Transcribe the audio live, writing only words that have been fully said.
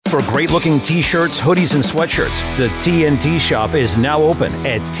For great-looking t-shirts, hoodies, and sweatshirts, the TNT shop is now open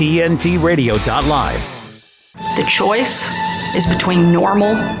at tntradio.live. The choice is between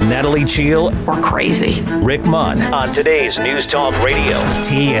normal, Natalie, Cheale, or crazy. Rick Munn on today's News Talk Radio,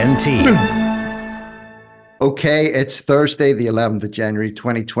 TNT. Okay, it's Thursday, the 11th of January,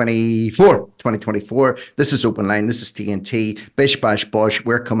 2024. This is Open Line. This is TNT. Bish, bash, bosh.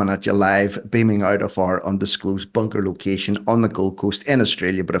 We're coming at you live, beaming out of our undisclosed bunker location on the Gold Coast in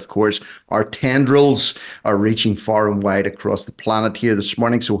Australia. But of course, our tendrils are reaching far and wide across the planet here this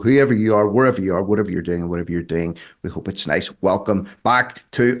morning. So whoever you are, wherever you are, whatever you're doing, we hope it's nice. Welcome back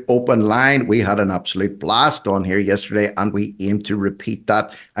to Open Line. We had an absolute blast on here yesterday, and we aim to repeat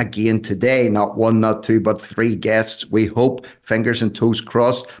that again today. Not one, not two, but 3 guests, we hope, fingers and toes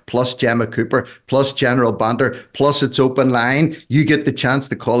crossed, plus Gemma Cooper, plus General Banter, plus it's Open Line. You get the chance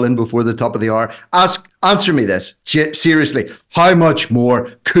to call in before the top of the hour. Answer me this, seriously, how much more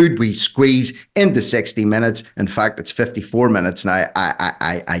could we squeeze into 60 minutes? In fact, it's 54 minutes now.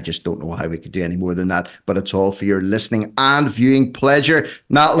 I just don't know how we could do any more than that, but it's all for your listening and viewing pleasure.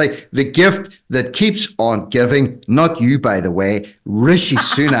 Natalie, the gift that keeps on giving, not you, by the way, Rishi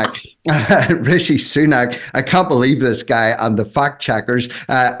Sunak. Rishi Sunak, I can't believe this guy and the fact checkers.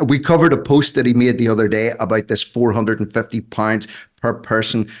 We covered a post that he made the other day about this £450 per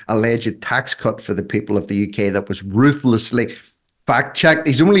person alleged tax cut for the people of the UK that was ruthlessly fact checked.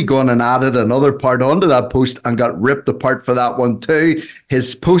 He's only gone and added another part onto that post and got ripped apart for that one too.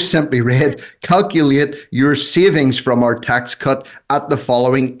 His post simply read, calculate your savings from our tax cut at the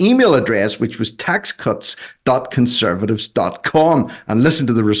following email address, which was taxcuts.conservatives.com. And listen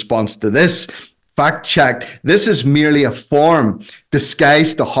to the response to this. Fact check. This is merely a form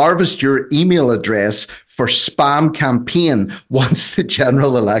disguised to harvest your email address for spam campaign once the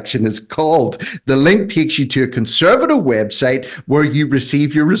general election is called. The link takes you to a Conservative website where you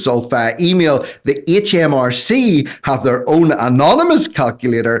receive your result via email. The HMRC have their own anonymous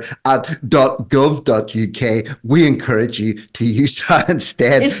calculator at .gov.uk. We encourage you to use that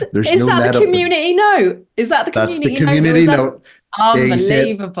instead. Is that the community note? Is that the community note? That's the community note.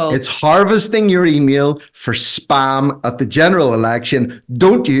 Unbelievable. It's harvesting your email for spam at the general election.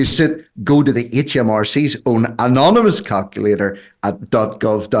 Don't use it. Go to the HMRC's own anonymous calculator at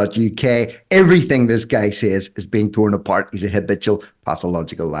 .gov.uk. Everything this guy says is being torn apart. He's a habitual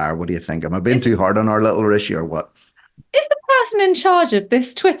pathological liar. What do you think? Am I being too hard on our little Rishi or what? Is the person in charge of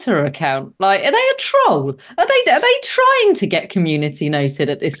this Twitter account, like, are they a troll? Are they trying to get community noted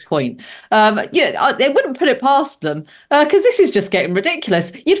at this point? They wouldn't put it past them because this is just getting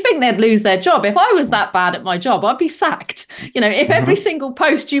ridiculous. You'd think they'd lose their job. If I was that bad at my job, I'd be sacked. If every single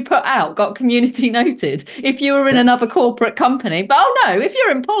post you put out got community noted, if you were in another corporate company. But no, if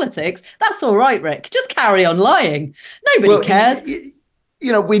you're in politics, that's all right, Rick. Just carry on lying. Nobody cares.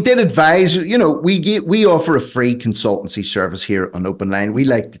 We did advise, we offer a free consultancy service here on Open Line. We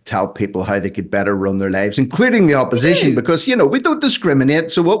like to tell people how they could better run their lives, including the opposition, because, we don't discriminate.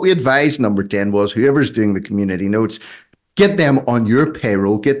 So what we advised, number 10, was whoever's doing the community notes, get them on your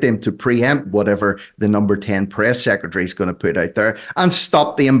payroll, get them to preempt whatever the number 10 press secretary is going to put out there and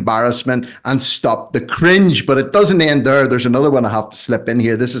stop the embarrassment and stop the cringe. But it doesn't end there. There's another one I have to slip in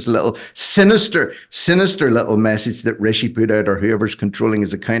here. This is a little sinister little message that Rishi put out, or whoever's controlling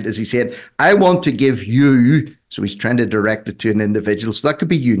his account, as he said, I want to give you, so he's trying to direct it to an individual. So that could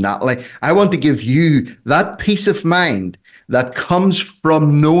be you, Natalie. I want to give you that peace of mind that comes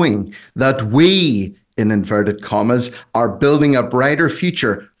from knowing that we, in inverted commas, are building a brighter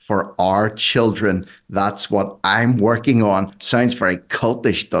future for our children. That's what I'm working on. Sounds very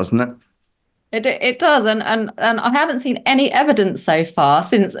cultish, doesn't it? It does, and I haven't seen any evidence so far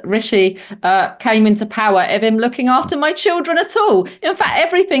since Rishi came into power of him looking after my children at all. In fact,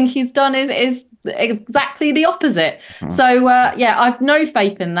 everything he's done is exactly the opposite. So I've no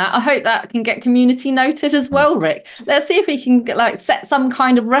faith in that. I hope that can get community noted as well, Rick. Let's see if we can set some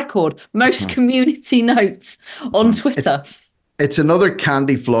kind of record. Most community notes on Twitter. It's another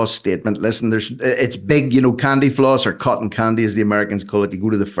candy floss statement. Listen, it's big, candy floss, or cotton candy as the Americans call it. You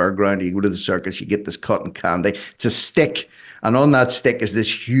go to the fairground, you go to the circus, you get this cotton candy. It's a stick. And on that stick is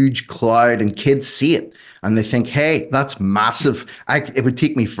this huge cloud, and kids see it and they think, hey, that's massive. It would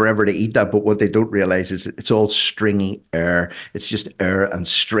take me forever to eat that. But what they don't realize is it's all stringy air. It's just air and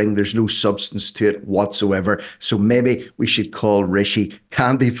string. There's no substance to it whatsoever. So maybe we should call Rishi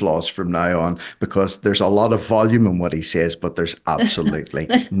Candy Floss from now on, because there's a lot of volume in what he says, but there's absolutely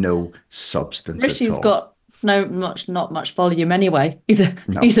no substance Rishi's at all. got not much volume anyway.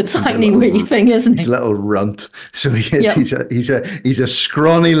 No, he's a tiny wee thing, isn't he? He's a little runt. So Yep. he's a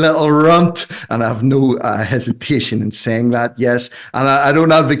scrawny little runt, and I have no hesitation in saying that. Yes, and I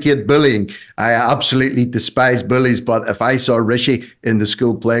don't advocate bullying. I absolutely despise bullies. But if I saw Rishi in the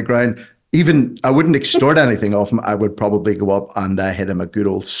school playground, even I wouldn't extort anything off him. I would probably go up and hit him a good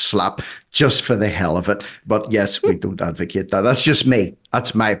old slap just for the hell of it. But yes, we don't advocate that. That's just me.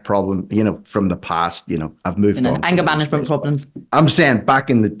 That's my problem, from the past. I've moved on. Anger management problems. I'm saying back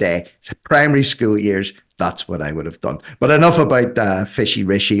in the day, primary school years, that's what I would have done. But enough about Fishy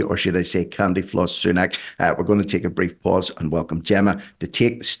Rishi, or should I say Candy Floss Sunak. We're going to take a brief pause and welcome Gemma to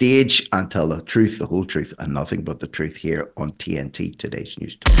take the stage and tell the truth, the whole truth, and nothing but the truth here on TNT Today's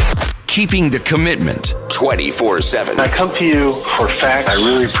News. Keeping the commitment 24/7. I come to you for facts. I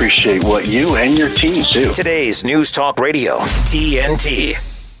really appreciate what you and your team do. Today's News Talk Radio, TNT.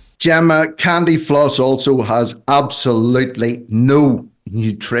 Gemma, candy floss also has absolutely no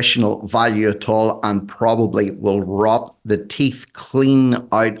nutritional value at all, and probably will rot the teeth clean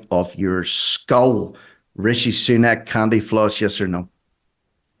out of your skull. Rishi Sunak, candy floss, yes or no?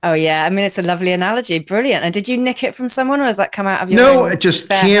 Oh, yeah. I mean, it's a lovely analogy. Brilliant. And did you nick it from someone, or has that come out of your No, own it just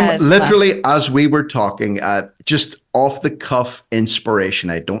bare came head? literally as we were talking, just off the cuff inspiration.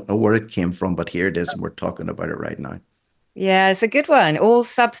 I don't know where it came from, but here it is, and we're talking about it right now. Yeah, it's a good one. All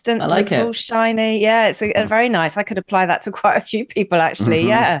substance, I like looks it. all shiny. Yeah, it's a very nice. I could apply that to quite a few people, actually.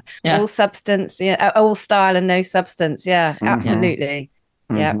 Yeah. Yeah. All substance, all style and no substance. Yeah, absolutely.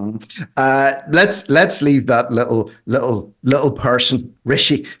 Yeah. Let's leave that little person,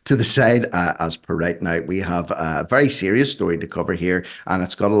 Rishi, to the side. As per right now, we have a very serious story to cover here, and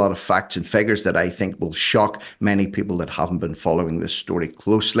it's got a lot of facts and figures that I think will shock many people that haven't been following this story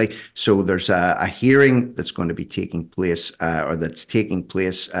closely. So there's a hearing that's going to be taking place,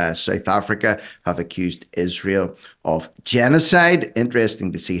 South Africa have accused Israel of genocide.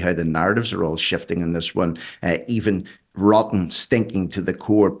 Interesting to see how the narratives are all shifting in this one. Even rotten, stinking to the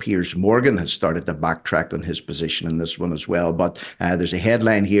core, Piers Morgan has started to backtrack on his position in this one as well. But there's a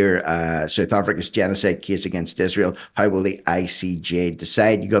headline here, South Africa's genocide case against Israel. How will the ICJ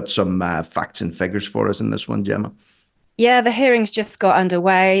decide? You got some facts and figures for us in this one, Gemma? Yeah, the hearings just got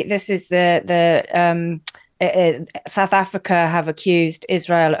underway. This is South Africa have accused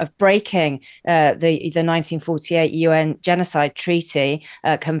Israel of breaking the 1948 UN Genocide Treaty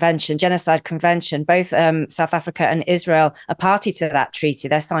Genocide Convention. Both South Africa and Israel are party to that treaty.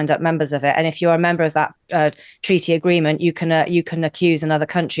 They're signed up members of it. And if you're a member of that treaty agreement, you can accuse another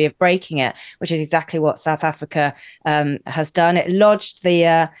country of breaking it, which is exactly what South Africa has done. It lodged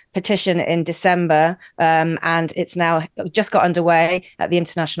the petition in December, and it's now just got underway at the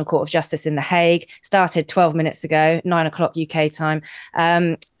International Court of Justice in The Hague. Started 12 minutes ago, 9:00 UK time.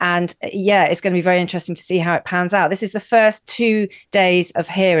 And yeah, it's going to be very interesting to see how it pans out. This is the first 2 days of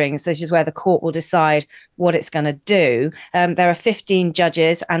hearings. This is where the court will decide what it's going to do. There are 15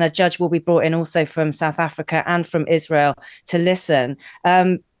 judges, and a judge will be brought in also from South Africa and from Israel to listen.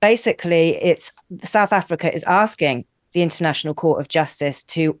 Basically, South Africa is asking the International Court of Justice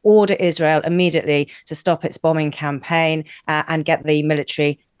to order Israel immediately to stop its bombing campaign and get the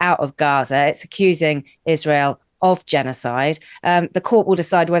military out of Gaza. It's accusing Israel of genocide. The court will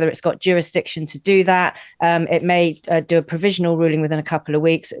decide whether it's got jurisdiction to do that. It may do a provisional ruling within a couple of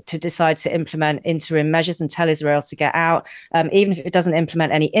weeks to decide to implement interim measures and tell Israel to get out. Even if it doesn't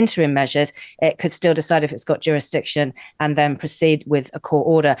implement any interim measures, it could still decide if it's got jurisdiction and then proceed with a court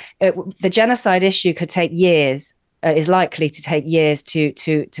order. The genocide issue could take years. Is likely to take years to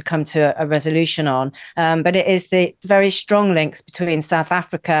come to a resolution on, but it is the very strong links between South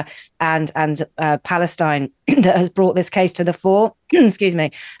Africa and Palestine that has brought this case to the fore. Excuse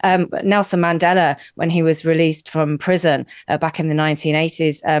me. Nelson Mandela, when he was released from prison back in the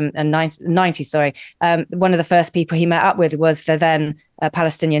 1980s and 90s, sorry, one of the first people he met up with was the then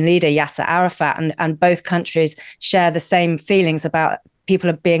Palestinian leader Yasser Arafat, and both countries share the same feelings about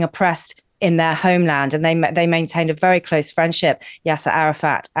people being oppressed in their homeland, and they maintained a very close friendship, Yasser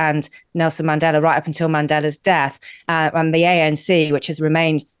Arafat and Nelson Mandela, right up until Mandela's death. And the ANC, which has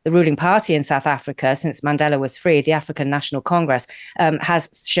remained the ruling party in South Africa since Mandela was free, the African National Congress, has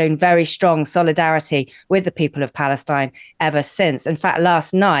shown very strong solidarity with the people of Palestine ever since. In fact,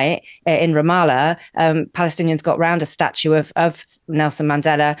 last night in Ramallah, Palestinians got round a statue of Nelson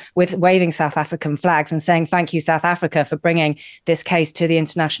Mandela with waving South African flags and saying, "Thank you, South Africa, for bringing this case to the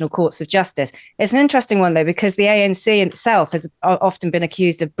International Courts of Justice." It's an interesting one, though, because the ANC itself has often been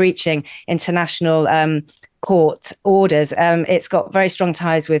accused of breaching international court orders. It's got very strong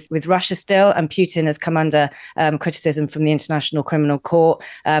ties with Russia still, and Putin has come under criticism from the International Criminal Court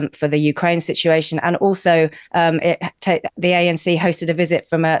for the Ukraine situation. And also the ANC hosted a visit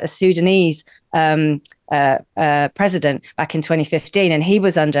from a Sudanese president back in 2015, and he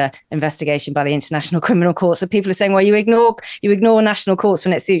was under investigation by the International Criminal Court. So people are saying, well, you ignore national courts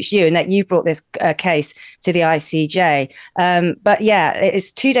when it suits you, and that you brought this case to the ICJ. But yeah,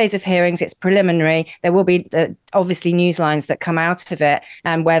 it's 2 days of hearings. It's preliminary. There will be obviously news lines that come out of it,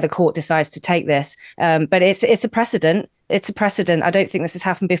 and where the court decides to take this. But it's a precedent. It's a precedent. I don't think this has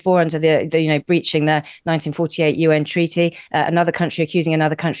happened before under the breaching the 1948 UN treaty, another country accusing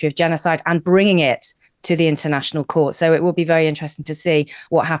another country of genocide and bringing it to the international court. So it will be very interesting to see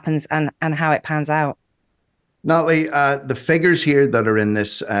what happens and how it pans out. Natalie, the figures here that are in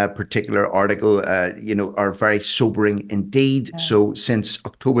this particular article, are very sobering indeed. Yeah. So since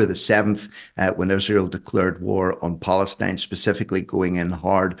October the 7th, when Israel declared war on Palestine, specifically going in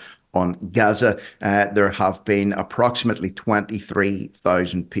hard on Gaza, there have been approximately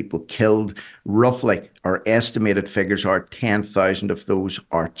 23,000 people killed. Roughly, our estimated figures are 10,000 of those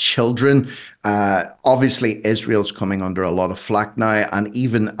are children. Obviously, Israel's coming under a lot of flack now, and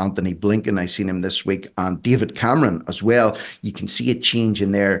even Anthony Blinken, I seen him this week, and David Cameron as well. You can see a change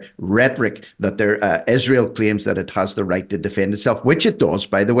in their rhetoric that Israel claims that it has the right to defend itself, which it does,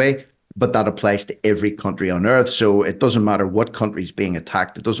 by the way. But that applies to every country on earth. So it doesn't matter what country is being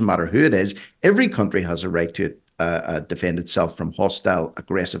attacked. It doesn't matter who it is. Every country has a right to defend itself from hostile,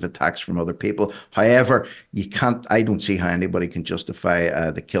 aggressive attacks from other people. However, I don't see how anybody can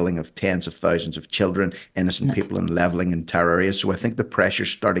justify the killing of tens of thousands of children, innocent people, and leveling in terror areas. So I think the pressure's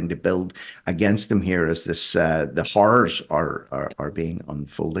starting to build against them here as the horrors are being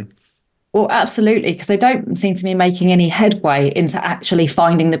unfolding. Well, absolutely, because they don't seem to be making any headway into actually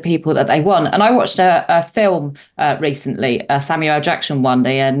finding the people that they want. And I watched a film recently, a Samuel L. Jackson one,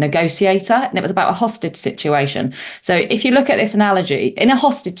 The Negotiator, and it was about a hostage situation. So if you look at this analogy, in a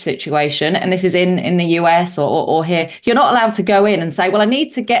hostage situation, and this is in the US or here, you're not allowed to go in and say, well, I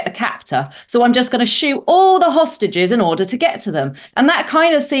need to get the captor, so I'm just going to shoot all the hostages in order to get to them. And that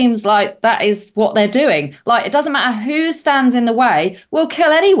kind of seems like that is what they're doing. Like, it doesn't matter who stands in the way, we'll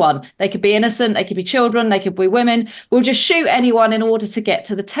kill anyone. They could be innocent, they could be children, they could be women. We'll just shoot anyone in order to get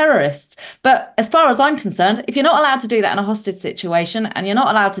to the terrorists. But as far as I'm concerned, if you're not allowed to do that in a hostage situation, and you're not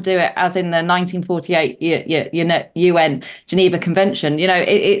allowed to do it as in the 1948 UN Geneva Convention,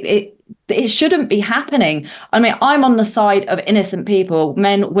 it shouldn't be happening. I mean, I'm on the side of innocent people,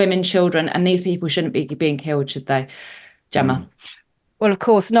 men, women, children, and these people shouldn't be being killed, should they? Gemma? Well, of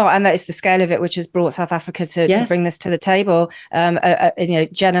course not, and that is the scale of it which has brought South Africa to bring this to the table.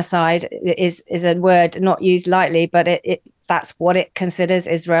 Genocide is a word not used lightly, but that's what it considers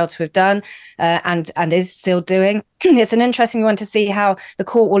Israel to have done and is still doing. It's an interesting one to see how the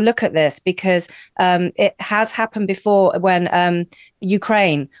court will look at this, because it has happened before when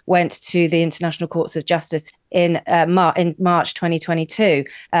Ukraine went to the International Courts of Justice in March 2022,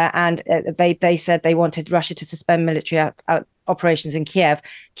 and they said they wanted Russia to suspend military operations in Kiev,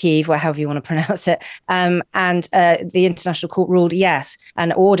 or however you want to pronounce it. And the International Court ruled yes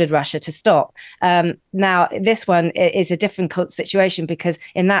and ordered Russia to stop. Now, this one is a difficult situation because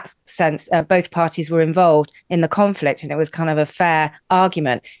in that sense, both parties were involved in the conflict and it was kind of a fair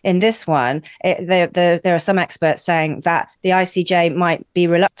argument. In this one, there are some experts saying that the ICJ might be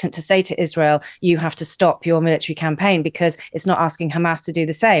reluctant to say to Israel, you have to stop your military campaign, because it's not asking Hamas to do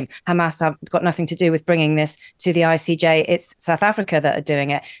the same. Hamas have got nothing to do with bringing this to the ICJ. It's South Africa that are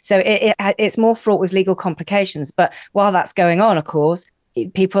doing it. So it's more fraught with legal complications. But while that's going on, of course,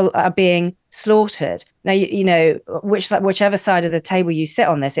 people are being slaughtered. Now, whichever side of the table you sit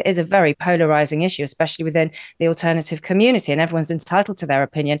on this, it is a very polarizing issue, especially within the alternative community, and everyone's entitled to their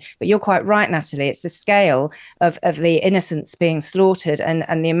opinion. But you're quite right, Natalie. It's the scale of the innocents being slaughtered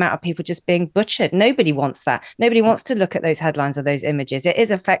and the amount of people just being butchered. Nobody wants that. Nobody wants to look at those headlines or those images. It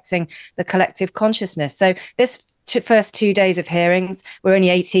is affecting the collective consciousness. So this first 2 days of hearings, we're only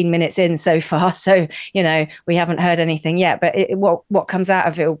 18 minutes in so far, so we haven't heard anything yet, but what comes out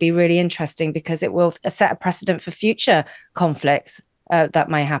of it will be really interesting, because it will set a precedent for future conflicts that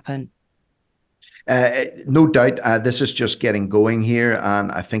may happen. No doubt, this is just getting going here,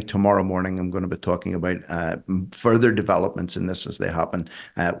 and I think tomorrow morning I'm going to be talking about further developments in this as they happen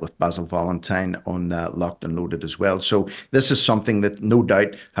with Basil Valentine on Locked and Loaded as well. So this is something that no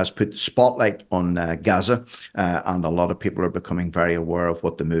doubt has put spotlight on Gaza, and a lot of people are becoming very aware of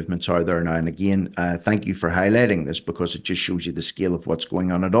what the movements are there now. And again, thank you for highlighting this, because it just shows you the scale of what's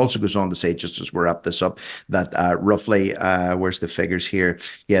going on. It also goes on to say, just as we wrap this up, that roughly, where's the figures here?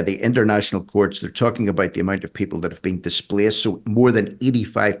 Yeah, the international courts, they're talking about the amount of people that have been displaced. So more than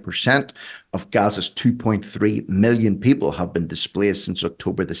 85% of Gaza's 2.3 million people have been displaced since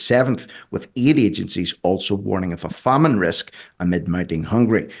October the 7th, with aid agencies also warning of a famine risk amid mounting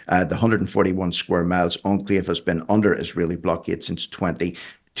hunger. The 141 square miles enclave has been under Israeli blockade since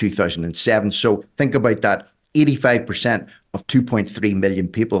 2007. So think about that. 85% of 2.3 million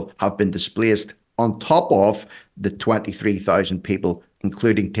people have been displaced, on top of the 23,000 people,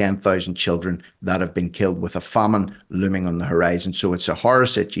 including 10,000 children, that have been killed, with a famine looming on the horizon. So it's a horror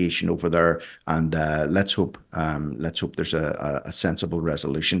situation over there, and let's hope there's a sensible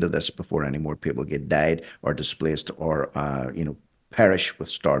resolution to this before any more people get died or displaced or perish with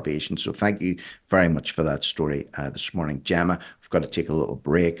starvation. So thank you very much for that story this morning, Gemma. We've got to take a little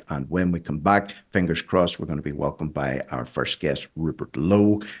break, and when we come back, fingers crossed, we're going to be welcomed by our first guest, Rupert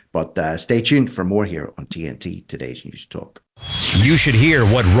Lowe. But stay tuned for more here on TNT, Today's News Talk. You should hear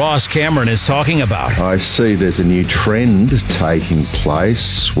what Ross Cameron is talking about. I see there's a new trend taking place,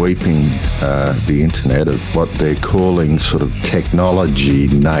 sweeping the internet, of what they're calling sort of technology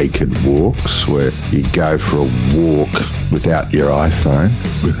naked walks, where you go for a walk without your iPhone,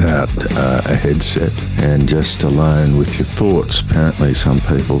 without a headset, and just alone with your thoughts. Apparently some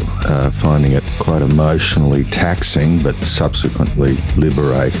people are finding it quite emotionally taxing, but subsequently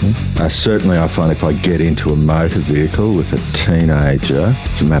liberating. Certainly I find if I get into a motor vehicle with a teenager,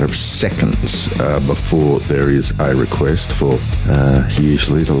 it's a matter of seconds before there is a request for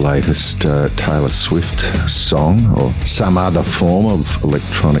usually the latest Taylor Swift song or some other form of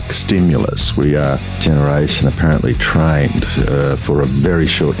electronic stimulus. We are a generation apparently trained for a very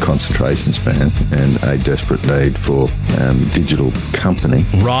short concentration span and a desperate need for digital company.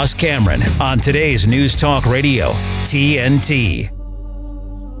 Ross Cameron on Today's News Talk Radio, TNT.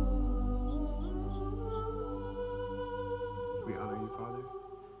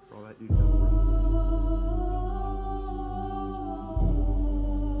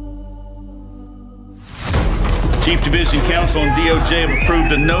 Chief Division Counsel and DOJ have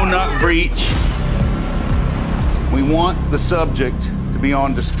approved a no-knock breach. We want the subject to be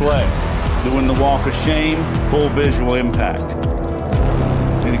on display, doing the walk of shame, full visual impact.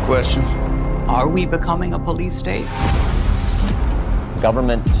 Any questions? Are we becoming a police state?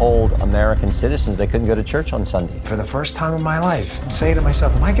 Government told American citizens they couldn't go to church on Sunday. For the first time in my life, I'm saying to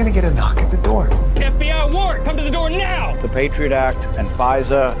myself, am I going to get a knock at the door? FBI warrant, come to the door now! The Patriot Act and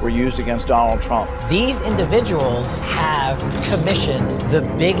FISA were used against Donald Trump. These individuals have commissioned the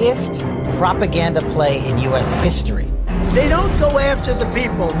biggest propaganda play in U.S. history. They don't go after the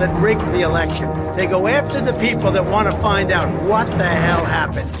people that rigged the election. They go after the people that want to find out what the hell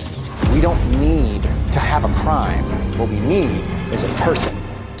happened. We don't need to have a crime. What we need is a person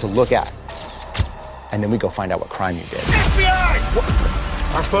to look at. And then we go find out what crime you did.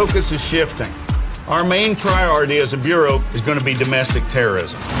 FBI! Our focus is shifting. Our main priority as a bureau is going to be domestic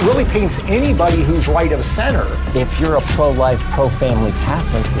terrorism. It really paints anybody who's right of center. If you're a pro-life, pro-family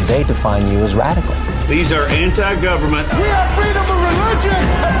Catholic, they define you as radical. These are anti-government. We have freedom of religion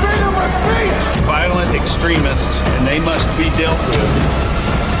and freedom of speech. Violent extremists, and they must be dealt with.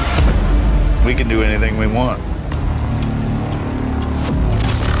 We can do anything we want.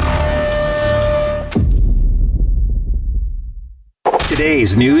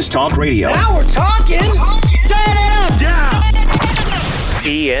 Today's News Talk Radio. Now we're talking.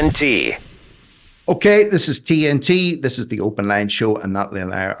 TNT. Okay, this is TNT. This is the Open Line Show, and Natalie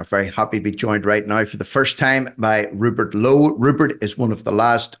and I are very happy to be joined right now for the first time by Rupert Lowe. Rupert is one of the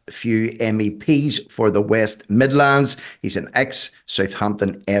last few MEPs for the West Midlands. He's an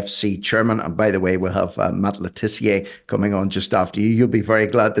ex-Southampton FC chairman. And by the way, we'll have Matt Tissier coming on just after you. You'll be very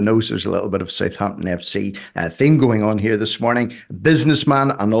glad to know there's a little bit of Southampton FC theme going on here this morning.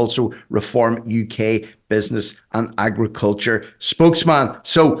 Businessman and also Reform UK business and agriculture spokesman.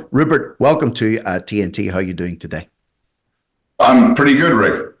 So, Rupert, welcome to TNT. How are you doing today? I'm pretty good,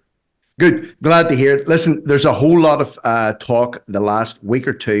 Rick. Good. Glad to hear it. Listen, there's a whole lot of talk the last week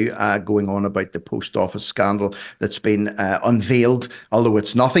or two going on about the post office scandal that's been unveiled, although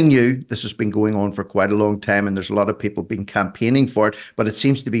it's nothing new. This has been going on for quite a long time, and there's a lot of people been campaigning for it, but it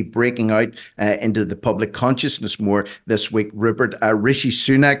seems to be breaking out into the public consciousness more this week. Rupert, Rishi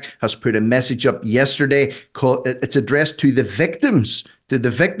Sunak has put a message up yesterday called, it's addressed to the victims, to the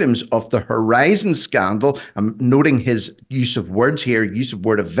victims of the Horizon scandal. I'm noting his use of words here, use of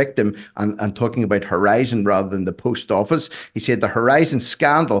word of victim, and talking about Horizon rather than the post office. He said the Horizon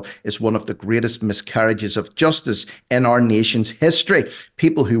scandal is one of the greatest miscarriages of justice in our nation's history.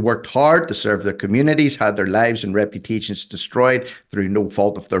 People who worked hard to serve their communities had their lives and reputations destroyed through no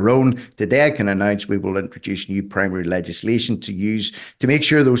fault of their own. Today, I can announce we will introduce new primary legislation to use to make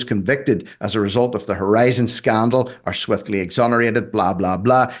sure those convicted as a result of the Horizon scandal are swiftly exonerated, blah, blah,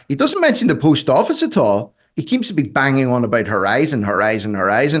 blah. He doesn't mention the post office at all. He seems to be banging on about Horizon, Horizon,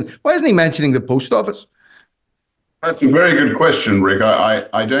 Horizon. Why isn't he mentioning the post office? That's a very good question, Rick.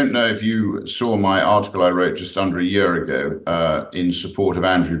 I don't know if you saw my article I wrote just under a year ago in support of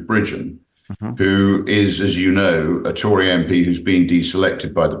Andrew Bridgen, who is, as you know, a Tory MP who's been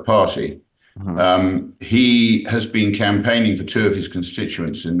deselected by the party. He has been campaigning for two of his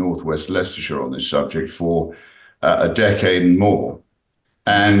constituents in northwest Leicestershire on this subject for a decade and more.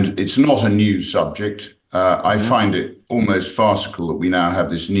 And it's not a new subject. I find it almost farcical that we now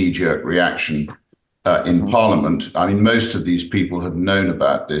have this knee-jerk reaction in Parliament. I mean, most of these people have known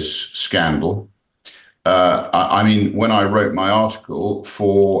about this scandal. I mean, when I wrote my article,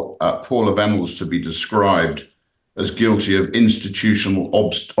 for Paula Venables to be described as guilty of institutional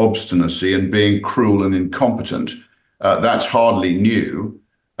obstinacy and being cruel and incompetent, that's hardly new.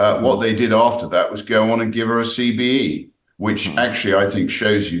 What they did after that was go on and give her a CBE, which actually I think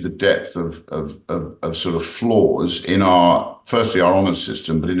shows you the depth of sort of flaws in firstly our honours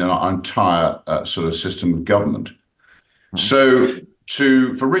system, but in our entire sort of system of government. So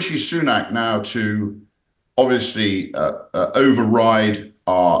for Rishi Sunak now to obviously override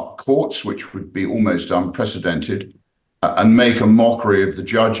our courts, which would be almost unprecedented, and make a mockery of the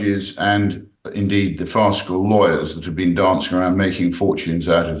judges and indeed the farcical lawyers that have been dancing around making fortunes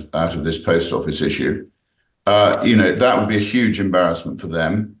out of this post office issue. That would be a huge embarrassment for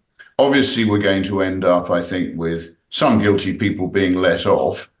them. Obviously, we're going to end up, I think, with some guilty people being let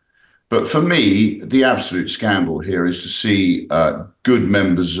off. But for me, the absolute scandal here is to see good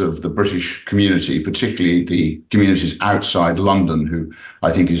members of the British community, particularly the communities outside London, who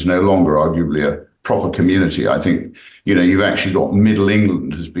I think is no longer arguably a proper community. I think, you've actually got Middle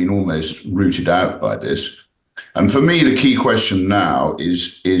England has been almost rooted out by this. And for me, the key question now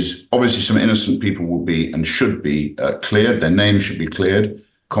is obviously some innocent people will be and should be cleared. Their names should be cleared.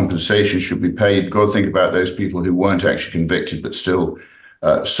 Compensation should be paid. You've got to think about those people who weren't actually convicted, but still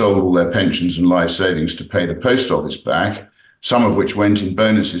sold all their pensions and life savings to pay the post office back, some of which went in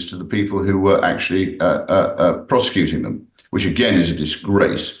bonuses to the people who were actually prosecuting them, which again is a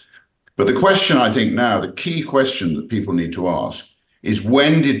disgrace. But the question I think now, the key question that people need to ask is,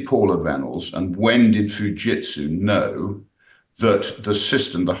 when did Paula Venables and when did Fujitsu know that the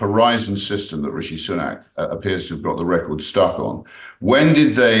system, the Horizon system that Rishi Sunak appears to have got the record stuck on, when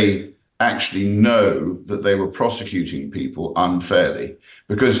did they actually know that they were prosecuting people unfairly?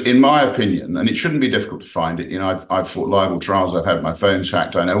 Because in my opinion, and it shouldn't be difficult to find it, I've fought libel trials, I've had my phones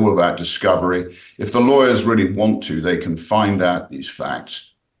hacked, I know all about discovery. If the lawyers really want to, they can find out these facts.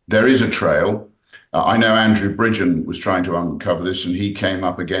 There is a trail. I know Andrew Bridgen was trying to uncover this, and he came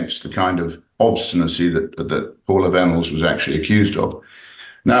up against the kind of obstinacy that Paula Venables was actually accused of.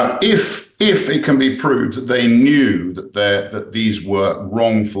 Now, if it can be proved that they knew that these were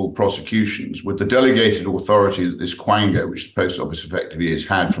wrongful prosecutions with the delegated authority that this quango, which the post office effectively is,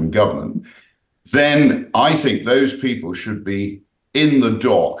 had from government, then I think those people should be in the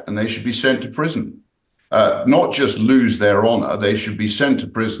dock and they should be sent to prison. Not just lose their honour, they should be sent to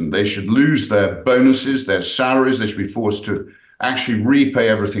prison. They should lose their bonuses, their salaries. They should be forced to actually repay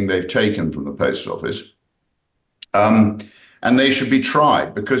everything they've taken from the post office. And they should be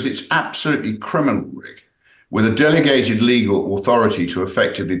tried, because it's absolutely criminal, Rick, with a delegated legal authority to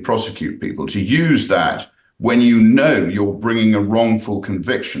effectively prosecute people, to use that when you know you're bringing a wrongful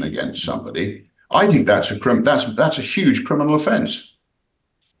conviction against somebody. I think that's a huge criminal offence.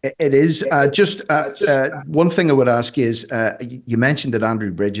 It is. One thing I would ask is, you mentioned that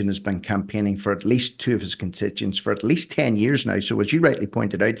Andrew Bridgen has been campaigning for at least two of his constituents for at least 10 years now. So as you rightly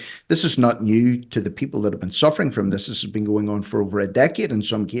pointed out, this is not new to the people that have been suffering from this. This has been going on for over a decade in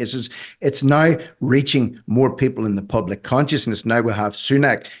some cases. It's now reaching more people in the public consciousness. Now we have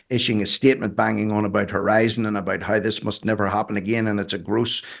Sunak issuing a statement banging on about Horizon and about how this must never happen again, and it's a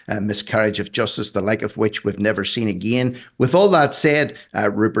gross miscarriage of justice, the like of which we've never seen again. With all that said,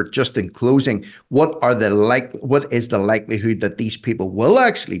 Rupert, just in closing, what is the likelihood that these people will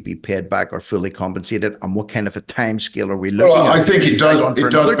actually be paid back or fully compensated, and what kind of a time scale are we looking at? I think it does. For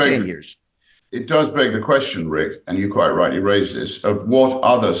another 10 years. it does beg the question, Rick, and you quite rightly raised this, of what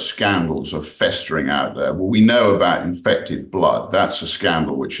other scandals are festering out there. Well, we know about infected blood. That's a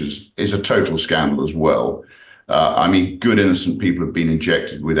scandal, which is a total scandal as well. Good innocent people have been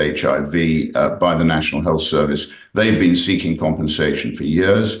injected with HIV by the National Health Service. They've been seeking compensation for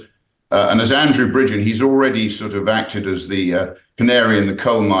years. And as Andrew Bridgen, he's already sort of acted as the canary in the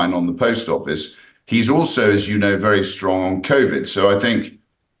coal mine on the post office. He's also, as you know, very strong on COVID. So I think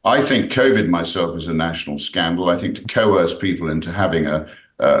COVID myself is a national scandal. I think to coerce people into having a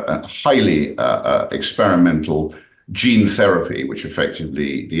highly experimental gene therapy, which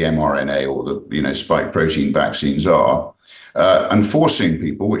effectively the mRNA or the spike protein vaccines are, and forcing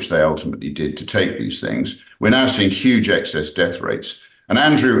people, which they ultimately did, to take these things. We're now seeing huge excess death rates. And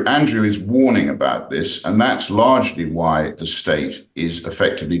Andrew is warning about this, and that's largely why the state is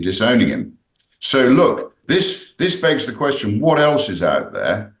effectively disowning him. So look, this begs the question, what else is out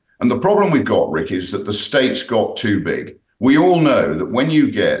there? And the problem we've got, Rick, is that the state's got too big. We all know that when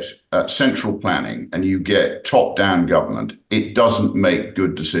you get central planning and you get top-down government, it doesn't make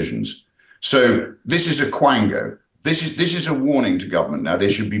good decisions. So this is a quango. This is a warning to government now. They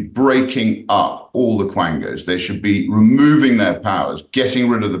should be breaking up all the quangos. They should be removing their powers, getting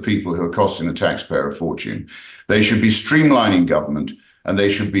rid of the people who are costing the taxpayer a fortune. They should be streamlining government, and they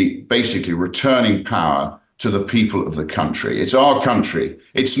should be basically returning power to the people of the country. It's our country.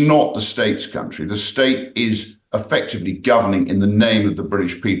 It's not the state's country. The state is effectively governing in the name of the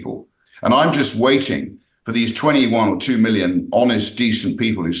British people. And I'm just waiting for these 21 or 2 million honest, decent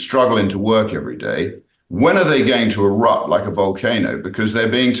people who struggle into work every day. When are they going to erupt like a volcano? Because they're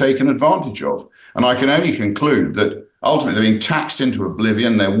being taken advantage of. And I can only conclude that ultimately they're being taxed into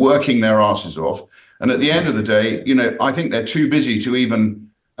oblivion. They're working their asses off. And at the end of the day, I think they're too busy to even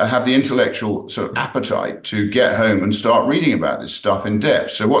have the intellectual sort of appetite to get home and start reading about this stuff in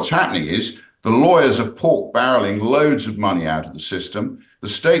depth. So what's happening is the lawyers are pork barreling loads of money out of the system. The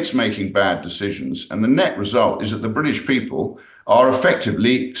state's making bad decisions. And the net result is that the British people are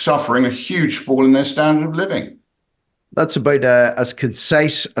effectively suffering a huge fall in their standard of living. That's about as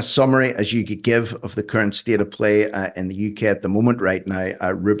concise a summary as you could give of the current state of play in the UK at the moment right now.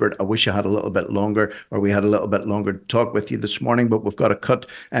 Rupert, I wish I had a little bit longer, or we had a little bit longer to talk with you this morning, but we've got to cut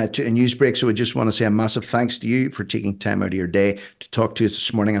to a news break. So I just want to say a massive thanks to you for taking time out of your day to talk to us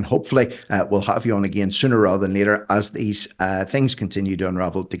this morning. And hopefully we'll have you on again sooner rather than later as these things continue to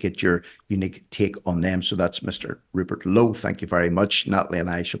unravel, to get your unique take on them. So that's Mr. Rupert Lowe. Thank you very much. Natalie and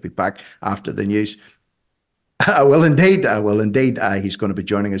I shall be back after the news. I will indeed. He's going to be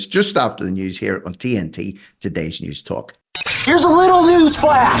joining us just after the news here on TNT, Today's News Talk. Here's a little news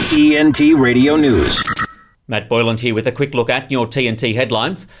flash. TNT Radio News. Matt Boyland here with a quick look at your TNT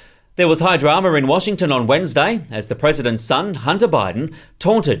headlines. There was high drama in Washington on Wednesday as the president's son, Hunter Biden,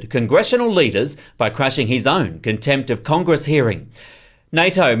 taunted congressional leaders by crashing his own contempt of Congress hearing.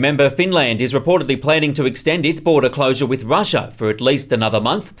 NATO member Finland is reportedly planning to extend its border closure with Russia for at least another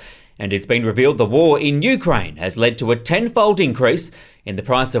month. And it's been revealed the war in Ukraine has led to a 10-fold increase in the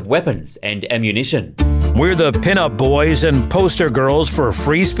price of weapons and ammunition. We're the pinup boys and poster girls for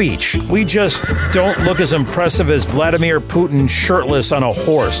free speech. We just don't look as impressive as Vladimir Putin shirtless on a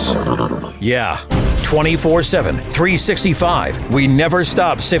horse. Yeah. 24/7, 365. We never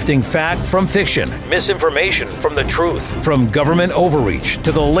stop sifting fact from fiction, misinformation from the truth, from government overreach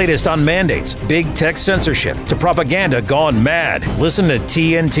to the latest on mandates, big tech censorship to propaganda gone mad. Listen to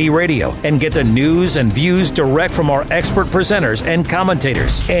TNT Radio and get the news and views direct from our expert presenters and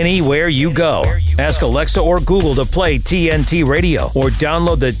commentators anywhere you go. Ask Alexa or Google to play TNT Radio or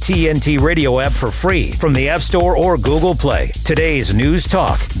download the TNT Radio app for free from the App Store or Google Play. Today's News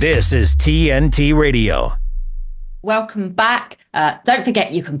Talk. This is TNT Radio. Welcome back. Don't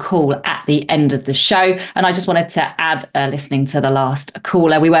forget you can call at the end of the show. And I just wanted to add, listening to the last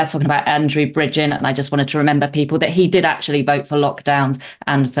caller, we were talking about Andrew Bridgen, and I just wanted to remember people that he did actually vote for lockdowns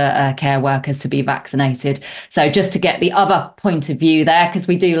and for care workers to be vaccinated. So just to get the other point of view there, because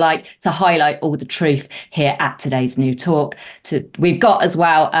we do like to highlight all the truth here at Today's New Talk. We've got as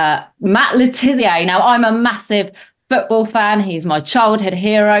well Matt Tissier. Now, I'm a massive football fan. He's my childhood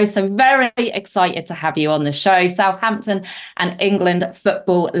hero. So very excited to have you on the show. Southampton and England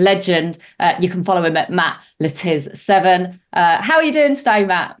football legend. You can follow him at Matt Letiz7. How are you doing today,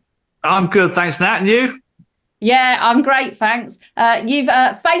 Matt? I'm good. Thanks, Nat. And you? Yeah, I'm great, thanks. You've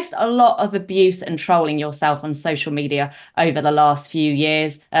faced a lot of abuse and trolling yourself on social media over the last few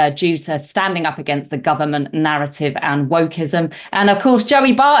years due to standing up against the government narrative and wokeism. And of course,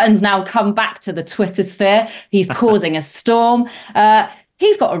 Joey Barton's now come back to the Twitter sphere. He's causing a storm.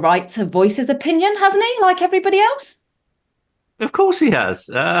 He's got a right to voice his opinion, hasn't he, like everybody else? Of course he has.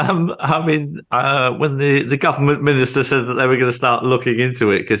 I mean, when the government minister said that they were going to start looking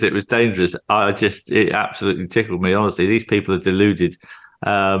into it because it was dangerous, it absolutely tickled me. Honestly, these people are deluded.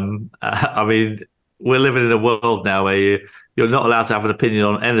 I mean, we're living in a world now where you're not allowed to have an opinion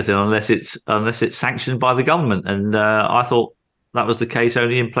on anything unless it's sanctioned by the government. And I thought that was the case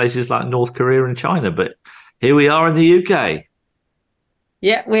only in places like North Korea and China. But here we are in the UK.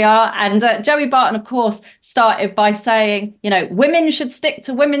 Yeah, we are. And Joey Barton, of course, started by saying, women should stick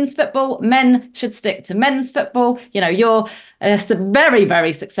to women's football, men should stick to men's football. You're a very,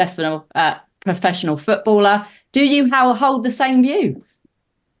 very successful professional footballer. Do you hold the same view?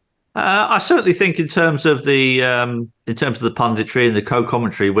 I certainly think in terms of the punditry and the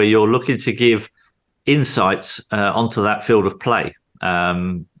co-commentary, where you're looking to give insights onto that field of play.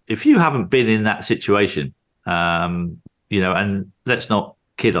 If you haven't been in that situation, and let's not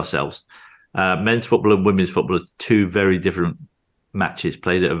kid ourselves. Men's football and women's football are two very different matches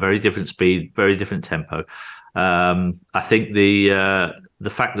played at a very different speed, very different tempo. I think the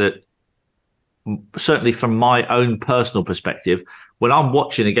fact that, certainly from my own personal perspective, when I'm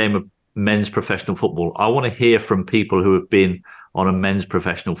watching a game of men's professional football, I want to hear from people who have been on a men's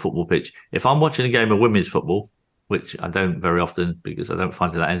professional football pitch. If I'm watching a game of women's football, which I don't very often because I don't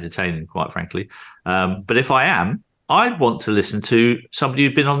find it that entertaining, quite frankly, but if I am, I'd want to listen to somebody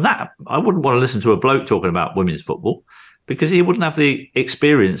who'd been on that. I wouldn't want to listen to a bloke talking about women's football because he wouldn't have the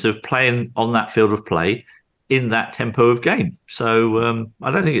experience of playing on that field of play in that tempo of game. So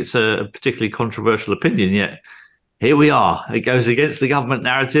I don't think it's a particularly controversial opinion yet. Here we are. It goes against the government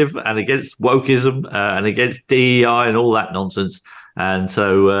narrative and against wokeism and against DEI and all that nonsense. And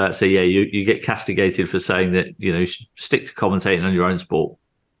so yeah, you get castigated for saying that, you should stick to commentating on your own sport.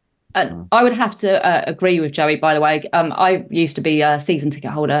 I would have to agree with Joey, by the way. I used to be a season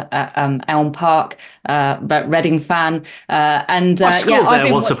ticket holder at Elm Park, but Reading fan. I scored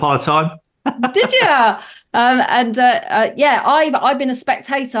there once upon a time. Did you? I've been a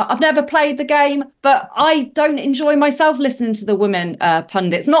spectator. I've never played the game, but I don't enjoy myself listening to the women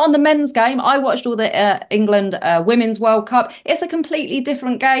pundits. Not on the men's game. I watched all the England Women's World Cup. It's a completely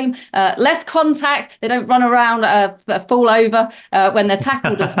different game. Less contact. They don't run around, fall over when they're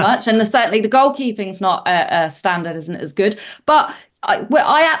tackled as much. And certainly the goalkeeping's not standard, isn't as good. But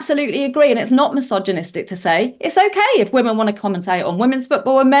I absolutely agree, and it's not misogynistic to say it's okay if women want to commentate on women's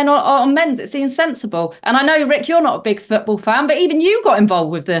football and men on men's. It seems sensible. And I know, Rick, you're not a big football fan, but even you got involved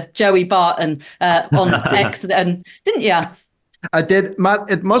with the Joey Barton on X, didn't you? I did, Matt.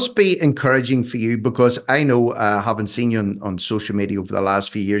 It must be encouraging for you because I know, having seen you on social media over the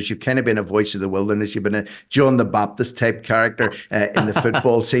last few years, you've kind of been a voice of the wilderness. You've been a John the Baptist type character in the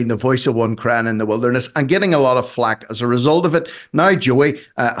football scene, the voice of one crying in the wilderness, and getting a lot of flack as a result of it. Now, Joey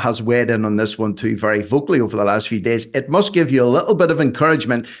has weighed in on this one too very vocally over the last few days. It must give you a little bit of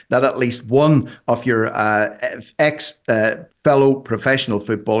encouragement that at least one of your fellow professional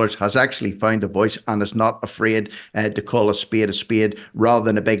footballers has actually found a voice and is not afraid to call a spade rather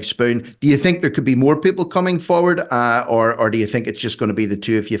than a big spoon. Do you think there could be more people coming forward or do you think it's just going to be the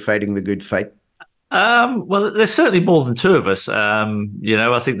two of you fighting the good fight? Well, there's certainly more than two of us. I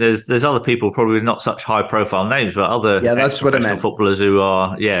think there's other people probably with not such high profile names, but other that's what I meant. Footballers who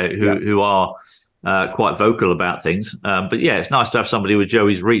are who are quite vocal about things. But yeah, it's nice to have somebody with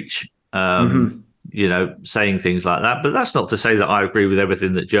Joey's reach. Saying things like that. But that's not to say that I agree with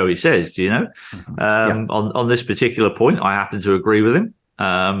everything that Joey says, on this particular point, I happen to agree with him.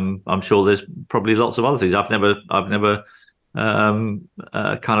 I'm sure there's probably lots of other things. I've never kind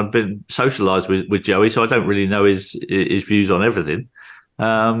of been socialized with Joey, so I don't really know his views on everything.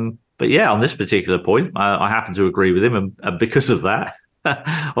 But yeah, on this particular point, I happen to agree with him. And because of that,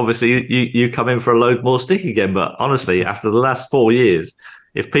 obviously you come in for a load more stick again. But honestly, after the last 4 years,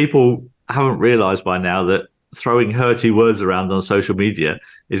 if people haven't realised by now that throwing hurty words around on social media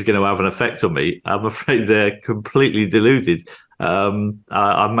is going to have an effect on me, I'm afraid they're completely deluded.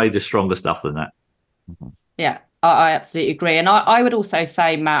 I'm made of stronger stuff than that. Yeah, I absolutely agree. And I would also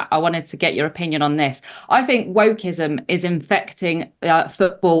say, Matt, I wanted to get your opinion on this. I think wokeism is infecting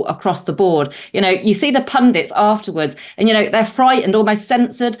football across the board. You see the pundits afterwards and, they're frightened, almost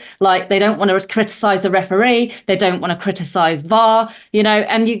censored, like they don't want to criticise the referee. They don't want to criticise VAR,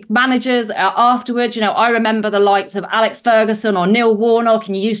 and you managers afterwards, I remember the likes of Alex Ferguson or Neil Warnock,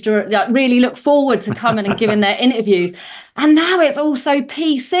 and you used to really look forward to coming and giving their interviews. And now it's also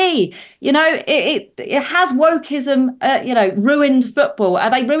PC. It has wokeism, ruined football.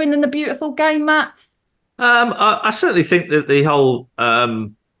 Are they ruining the beautiful game, Matt? I certainly think that the whole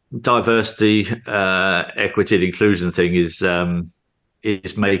diversity, equity and inclusion thing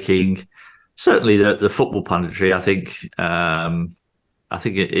is making certainly the football punditry, I think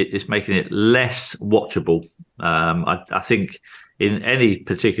it's making it less watchable. I think in any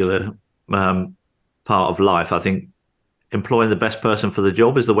particular part of life, I think employing the best person for the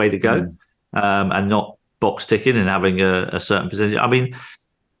job is the way to go, and not box ticking and having a certain percentage. I mean,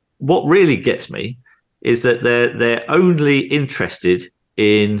 what really gets me is that they're only interested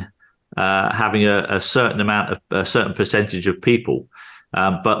in having a certain percentage of people,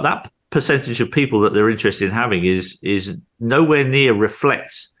 but that percentage of people that they're interested in having is nowhere near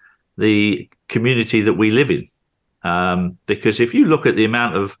reflects the community that we live in. Because if you look at the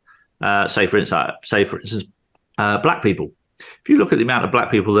amount of, say for instance, black people, if you look at the amount of black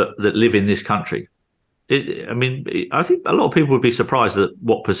people that live in this country, I think a lot of people would be surprised at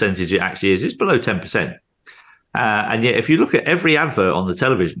what percentage it actually is. It's below 10%. And yet, if you look at every advert on the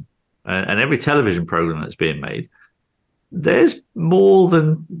television and every television program that's being made, there's more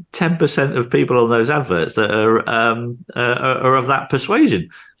than 10% of people on those adverts that are of that persuasion,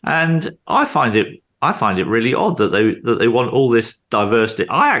 and I find it really odd that they want all this diversity.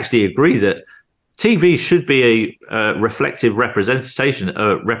 I actually agree that TV should be a reflective representation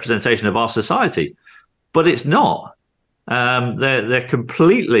of our society, but it's not. They're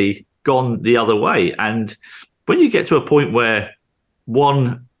completely gone the other way, and when you get to a point where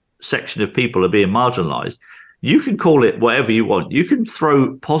one section of people are being marginalised, you can call it whatever you want. You can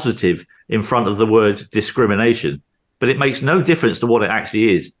throw positive in front of the word discrimination, but it makes no difference to what it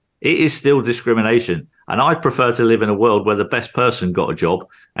actually is. It is still discrimination. And I prefer to live in a world where the best person got a job,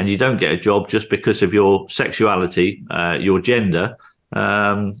 and you don't get a job just because of your sexuality, your gender,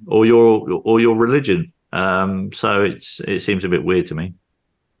 or your religion. So it seems a bit weird to me.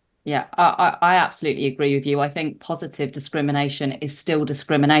 Yeah, I absolutely agree with you. I think positive discrimination is still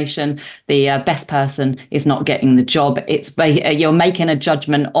discrimination. The best person is not getting the job. It's you're making a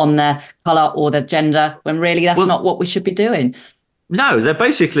judgment on their colour or their gender, when really that's not what we should be doing. No, they're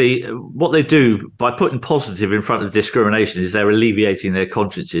basically, what they do by putting positive in front of discrimination is they're alleviating their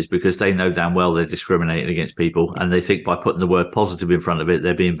consciences, because they know damn well they're discriminating against people, and they think by putting the word positive in front of it,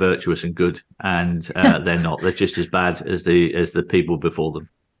 they're being virtuous and good, and they're not. They're just as bad as the people before them.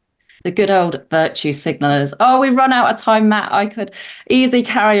 The good old virtue signalers. Oh, we've run out of time, Matt. I could easily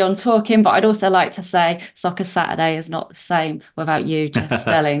carry on talking, but I'd also like to say Soccer Saturday is not the same without you, Jeff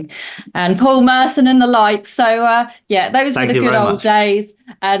Stelling, and Paul Merson and the like. So, those were the good old days.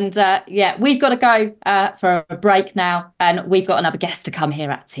 And, we've got to go for a break now. And we've got another guest to come here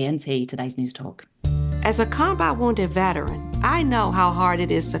at TNT, Today's News Talk. As a combat wounded veteran, I know how hard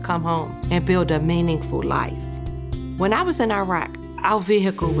it is to come home and build a meaningful life. When I was in Iraq, our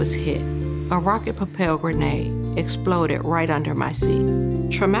vehicle was hit. A rocket-propelled grenade exploded right under my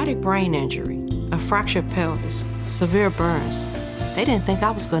seat. Traumatic brain injury, a fractured pelvis, severe burns. They didn't think I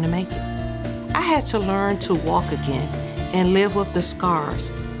was going to make it. I had to learn to walk again and live with the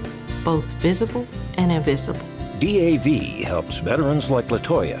scars, both visible and invisible. DAV helps veterans like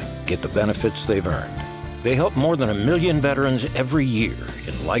LaToya get the benefits they've earned. They help more than 1 million veterans every year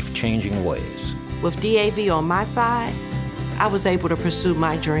in life-changing ways. With DAV on my side, I was able to pursue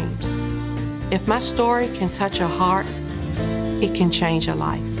my dreams. If my story can touch a heart, it can change a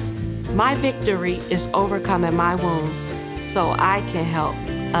life. My victory is overcoming my wounds so I can help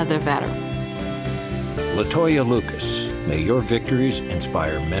other veterans. LaToya Lucas, may your victories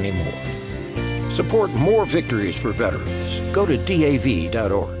inspire many more. Support more victories for veterans. Go to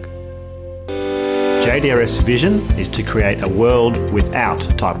DAV.org. JDRF's vision is to create a world without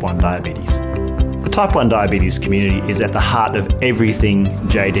type 1 diabetes. The type 1 diabetes community is at the heart of everything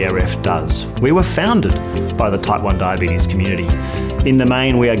JDRF does. We were founded by the type 1 diabetes community. In the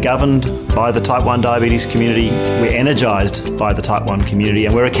main, we are governed by the type 1 diabetes community, we're energised by the type 1 community,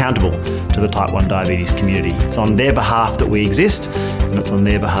 and we're accountable to the type 1 diabetes community. It's on their behalf that we exist, and it's on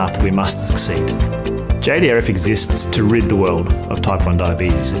their behalf that we must succeed. JDRF exists to rid the world of type 1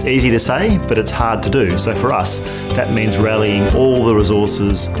 diabetes. It's easy to say, but it's hard to do. So for us, that means rallying all the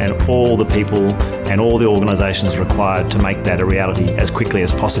resources and all the people and all the organisations required to make that a reality as quickly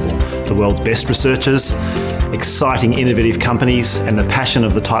as possible. The world's best researchers, exciting innovative companies, and the passion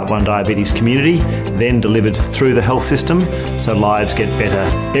of the type 1 diabetes community, then delivered through the health system so lives get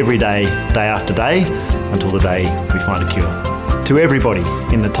better every day, day after day, until the day we find a cure. To everybody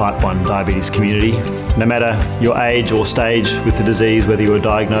in the type 1 diabetes community, no matter your age or stage with the disease, whether you were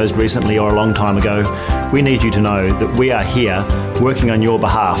diagnosed recently or a long time ago, we need you to know that we are here working on your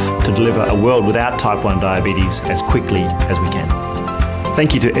behalf to deliver a world without type 1 diabetes as quickly as we can.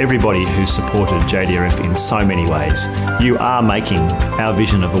 Thank you to everybody who supported JDRF in so many ways. You are making our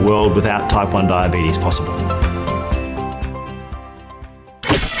vision of a world without type 1 diabetes possible.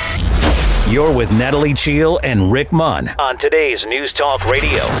 You're with Natalie, Cheale, and Rick Munn on today's News Talk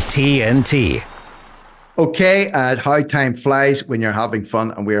Radio, TNT. Okay, how time flies when you're having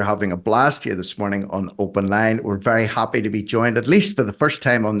fun, and we're having a blast here this morning on Open Line. We're very happy to be joined, at least for the first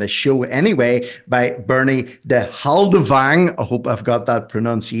time on this show anyway, by Bernie de Haldevang. I hope I've got that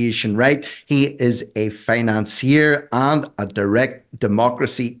pronunciation right. He is a financier and a direct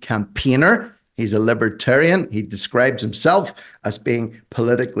democracy campaigner. He's a libertarian. He describes himself as being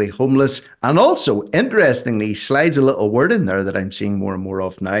politically homeless. And also, interestingly, he slides a little word in there that I'm seeing more and more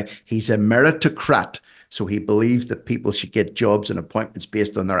of now. He's a meritocrat. So he believes that people should get jobs and appointments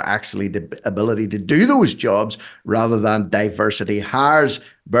based on their ability to do those jobs rather than diversity hires.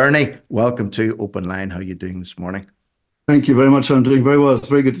 Bernie, welcome to Open Line. How are you doing this morning? Thank you very much. I'm doing very well. It's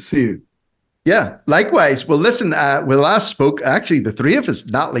very good to see you. Yeah, likewise. Well, listen, we last spoke, actually, the three of us,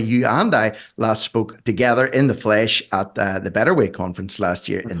 Natalie, you and I, last spoke together in the flesh at the Better Way conference last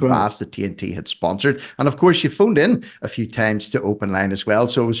year in Bath that TNT had sponsored. And of course, you phoned in a few times to Open Line as well.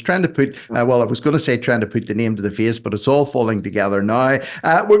 So I was trying to put, I was going to say trying to put the name to the face, but it's all falling together now.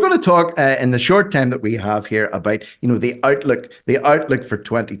 We're going to talk in the short time that we have here about, the outlook for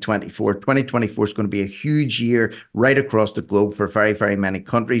 2024. 2024 is going to be a huge year right across the globe for very, very many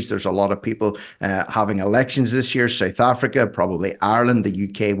countries. There's a lot of people having elections this year. South Africa, probably Ireland, the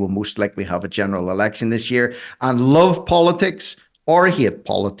UK will most likely have a general election this year. And love politics or hate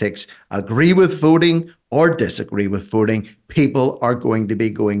politics, agree with voting or disagree with voting, people are going to be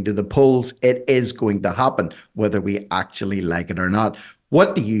going to the polls. It is going to happen, whether we actually like it or not.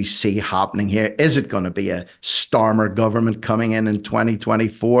 What do you see happening here? Is it going to be a Starmer government coming in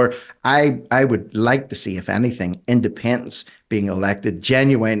 2024? I would like to see, if anything, independence being elected,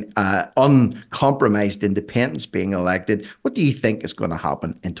 genuine, uncompromised independence being elected. What do you think is going to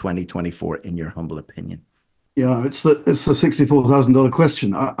happen in 2024, in your humble opinion? Yeah, it's the $64,000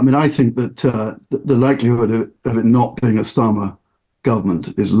 question. I think that the likelihood of it not being a Starmer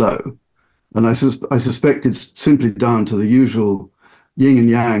government is low. And I suspect it's simply down to the usual yin and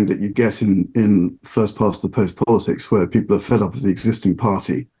yang that you get in first past the post politics, where people are fed up with the existing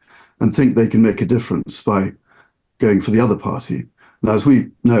party and think they can make a difference by going for the other party. Now, as we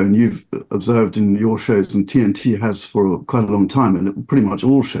know, and you've observed in your shows, and TNT has for quite a long time, and pretty much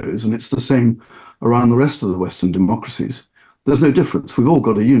all shows, and it's the same around the rest of the Western democracies. There's no difference. We've all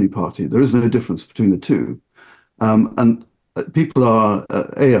got a uni party. There is no difference between the two. And people are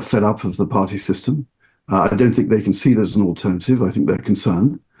fed up of the party system. I don't think they can see there's an alternative. I think they're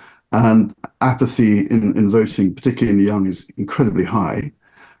concerned. And apathy in voting, particularly in the young, is incredibly high.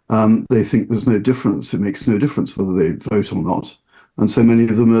 They think there's no difference. It makes no difference whether they vote or not. And so many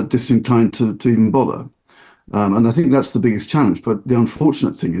of them are disinclined to even bother. And I think that's the biggest challenge. But the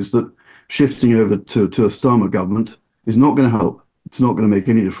unfortunate thing is that shifting over to a Starmer government is not going to help. It's not going to make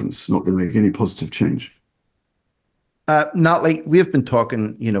any difference. It's not going to make any positive change. Natalie, we've been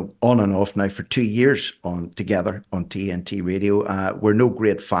talking, on and off now for 2 years together on TNT Radio. We're no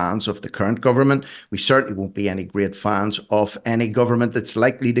great fans of the current government. We certainly won't be any great fans of any government that's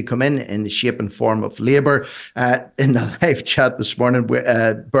likely to come in the shape and form of Labour. In the live chat this morning,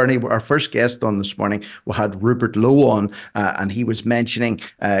 Bernie, our first guest on this morning, we had Rupert Lowe on, and he was mentioning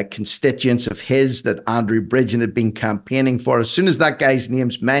constituents of his that Andrew Bridgen had been campaigning for. As soon as that guy's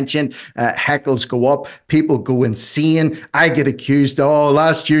name's mentioned, heckles go up, people go insane. I get accused,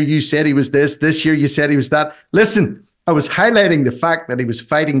 last year you said he was this year you said he was that. Listen, I was highlighting the fact that he was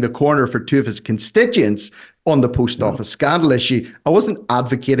fighting the corner for two of his constituents on the post office scandal issue. I wasn't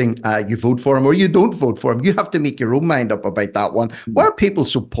advocating you vote for him or you don't vote for him. You have to make your own mind up about that one. Why are people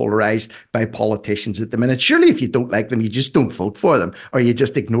so polarized by politicians at the minute? Surely if you don't like them, you just don't vote for them or you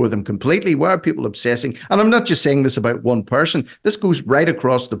just ignore them completely. Why are people obsessing? And I'm not just saying this about one person. This goes right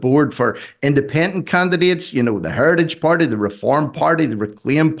across the board for independent candidates, the Heritage Party, the Reform Party, the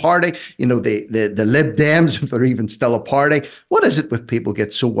Reclaim Party, the Lib Dems, if they're even still a party. What is it with people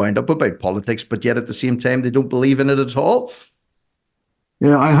get so wound up about politics, but yet at the same time, they don't believe in it at all?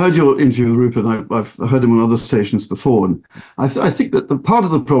 Yeah, I heard your interview with Rupert. I've heard him on other stations before. And I think that the part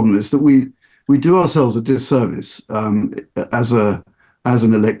of the problem is that we do ourselves a disservice as an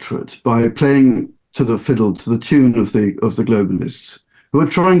electorate by playing to the fiddle, to the tune of the globalists, who are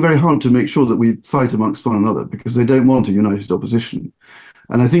trying very hard to make sure that we fight amongst one another because they don't want a united opposition.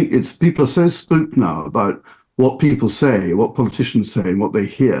 And I think people are so spooked now about what people say, what politicians say, and what they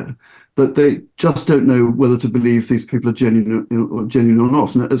hear, that they just don't know whether to believe these people are genuine or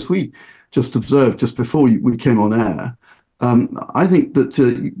not. And as we just observed just before we came on air, I think that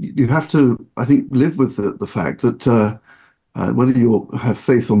you have to, live with the fact that whether you have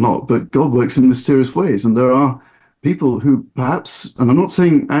faith or not, but God works in mysterious ways. And there are people who perhaps, and I'm not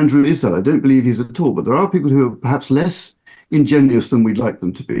saying Andrew is that, I don't believe he's at all, but there are people who are perhaps less ingenuous than we'd like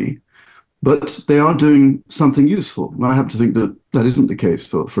them to be, but they are doing something useful. And I happen to think that that isn't the case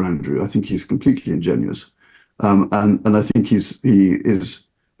for Andrew. I think he's completely ingenuous. And I think he is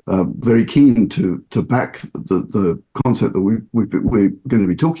very keen to back the concept that we're going to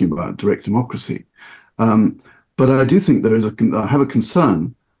be talking about, direct democracy. But I do think I have a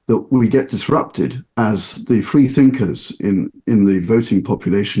concern that we get disrupted as the free thinkers in the voting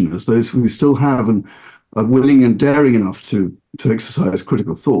population, as those who still have and are willing and daring enough to exercise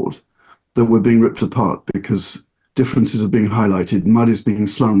critical thought, that we're being ripped apart because differences are being highlighted, mud is being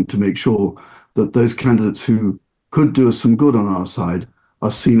slung to make sure that those candidates who could do us some good on our side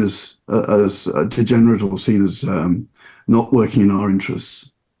are seen as degenerate or seen as not working in our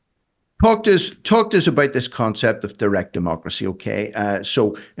interests. Talk to us about this concept of direct democracy, okay?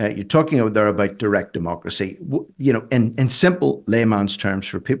 So you're talking about direct democracy. In simple layman's terms,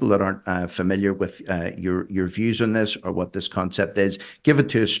 for people that aren't familiar with your views on this or what this concept is, give it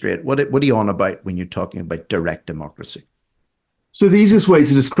to us straight. What are you on about when you're talking about direct democracy? So the easiest way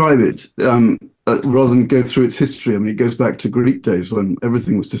to describe it, rather than go through its history, I mean, it goes back to Greek days when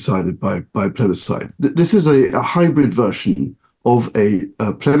everything was decided by plebiscite. This is a hybrid version of a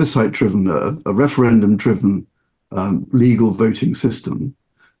plebiscite-driven, a referendum-driven legal voting system.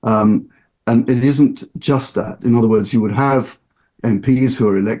 And it isn't just that. In other words, you would have MPs who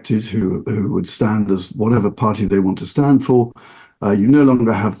are elected who would stand as whatever party they want to stand for. You no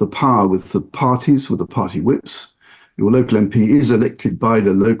longer have the power with the parties, with the party whips. Your local MP is elected by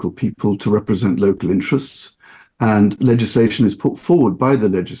the local people to represent local interests, and legislation is put forward by the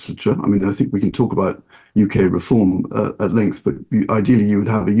legislature. I mean, I think we can talk about UK reform at length, but ideally you would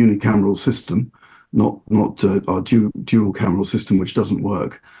have a unicameral system, not our dual cameral system, which doesn't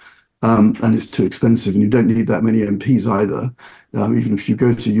work, and it's too expensive, and you don't need that many MPs either, even if you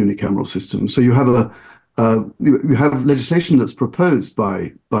go to unicameral system. So you have you have legislation that's proposed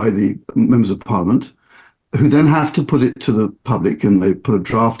by the members of Parliament, who then have to put it to the public, and they put a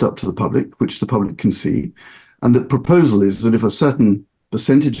draft up to the public, which the public can see. And the proposal is that if a certain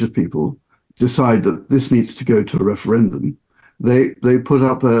percentage of people decide that this needs to go to a referendum, they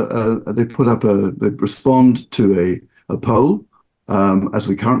respond to a poll, as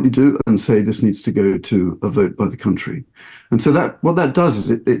we currently do, and say this needs to go to a vote by the country. And so what that does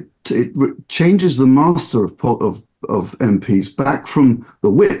is it changes the master of MPs back from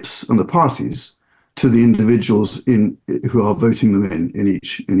the whips and the parties to the individuals who are voting them in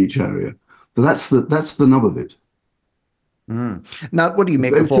each area. But that's the nub of it. Now, what do you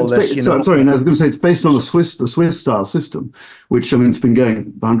make of all this? Sorry, I was going to say it's based on the Swiss style system, which, I mean, it's been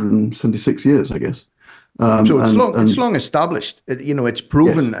going 176 years, I guess. So it's long established. It's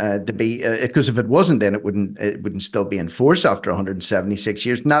proven to be, because if it wasn't, then it wouldn't still be in force after 176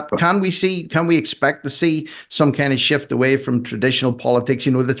 years. Nat, can we expect to see some kind of shift away from traditional politics?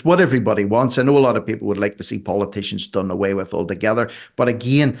 That's what everybody wants. I know a lot of people would like to see politicians done away with altogether. But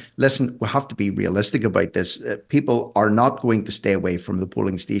again, listen, we have to be realistic about this. People are not going to stay away from the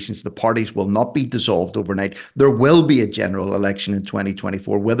polling stations. The parties will not be dissolved overnight. There will be a general election in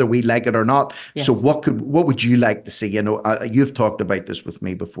 2024, whether we like it or not. Yes. So what would you like to see? You've talked about this with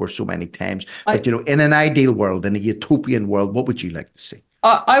me before so many times, but in an ideal world, in a utopian world, what would you like to see?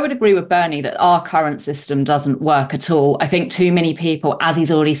 I would agree with Bernie that our current system doesn't work at all. I think too many people, as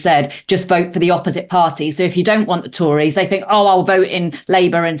he's already said, just vote for the opposite party. So if you don't want the Tories, they think, I'll vote in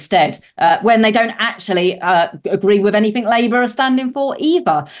Labour instead, when they don't actually agree with anything Labour are standing for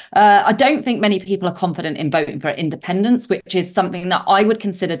either. I don't think many people are confident in voting for independence, which is something that I would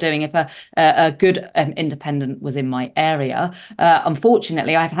consider doing if a good independent was in my area.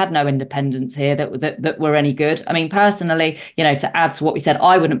 Unfortunately, I've had no independents here that were any good. I mean, personally, to add to what we said,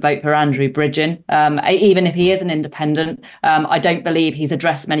 I wouldn't vote for Andrew Bridgen, even if he is an independent. I don't believe he's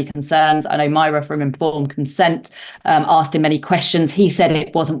addressed many concerns. I know Myra from Informed Consent asked him many questions. He said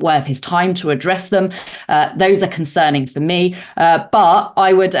it wasn't worth his time to address them. Those are concerning for me. But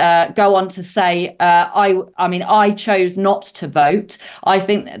I would go on to say, I chose not to vote. I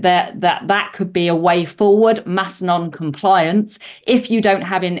think that could be a way forward, mass non-compliance. If you don't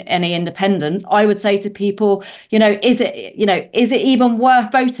have any independence, I would say to people, is it even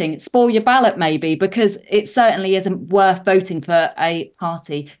worth voting? Spoil your ballot maybe, because it certainly isn't worth voting for a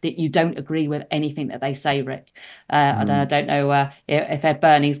party that you don't agree with anything that they say, Rick. I don't know if Ed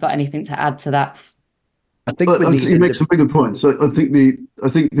Bernie's got anything to add to that. I think you make some very good points. So I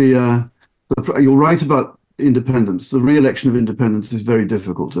think you're right about independence. The re-election of independence is very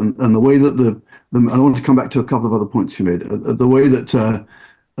difficult, and the way that I want to come back to a couple of other points you made. The way that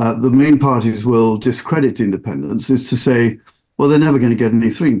the main parties will discredit independents is to say, well, they're never going to get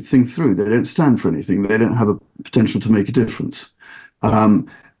anything through. They don't stand for anything. They don't have a potential to make a difference.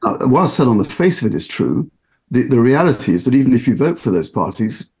 Whilst that on the face of it is true, the reality is that even if you vote for those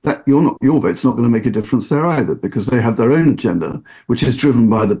parties, that your vote's not going to make a difference there either, because they have their own agenda, which is driven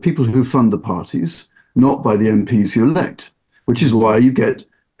by the people who fund the parties, not by the MPs you elect, which is why you get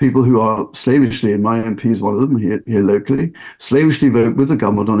people who are slavishly, and my MP is one of them here locally, slavishly vote with the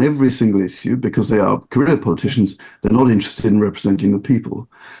government on every single issue because they are career politicians. They're not interested in representing the people.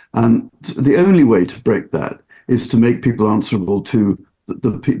 And the only way to break that is to make people answerable to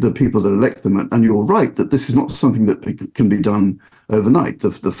the people that elect them. And you're right that this is not something that can be done overnight.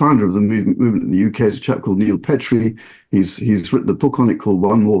 The founder of the movement in the UK is a chap called Neil Petrie. He's written a book on it called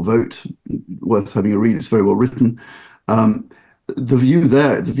One More Vote, worth having a read. It's very well written. The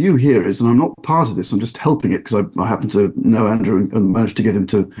view here is, and I'm not part of this, I'm just helping it because I happen to know Andrew and managed to get him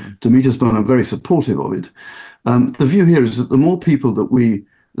to meet us, but I'm very supportive of it. The view here is that the more people the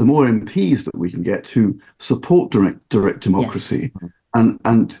more MPs that we can get who support direct democracy, yes,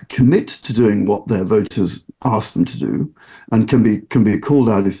 and commit to doing what their voters ask them to do, and can be called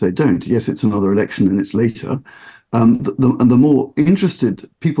out if they don't. Yes, it's another election and it's later. The more interested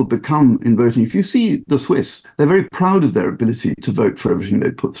people become in voting. If you see the Swiss, they're very proud of their ability to vote for everything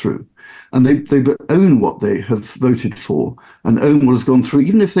they put through. And they own what they have voted for and own what has gone through.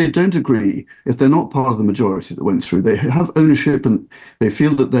 Even if they don't agree, if they're not part of the majority that went through, they have ownership and they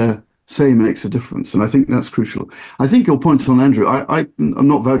feel that their say makes a difference. And I think that's crucial. I think your point on Andrew, I'm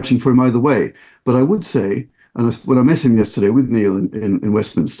not vouching for him either way, but I would say, and when I met him yesterday with Neil in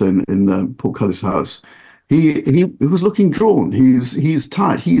Westminster in Portcullis House, he was looking drawn. He's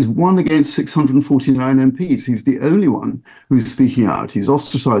tired. He is one against 649 MPs. He's the only one who's speaking out. He's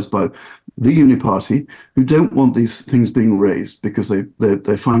ostracised by the Uni Party, who don't want these things being raised because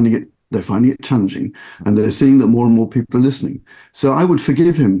they're finding it challenging, and they're seeing that more and more people are listening. So I would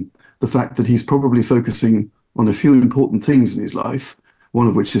forgive him the fact that he's probably focusing on a few important things in his life, one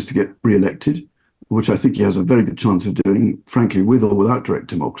of which is to get re-elected, which I think he has a very good chance of doing, frankly, with or without direct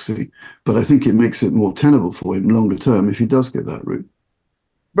democracy. But I think it makes it more tenable for him longer term if he does get that route.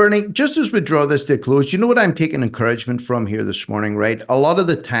 Bernie, just as we draw this to a close, you know what I'm taking encouragement from here this morning, right? A lot of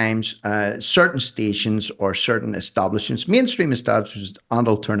the times, certain stations or certain establishments, mainstream establishments and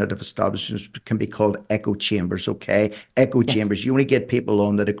alternative establishments, can be called echo chambers, okay? Echo chambers. You only get people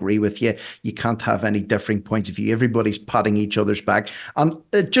on that agree with you. You can't have any differing points of view. Everybody's patting each other's back. And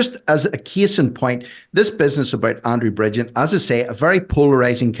just as a case in point, this business about Andrew Bridgen, as I say, a very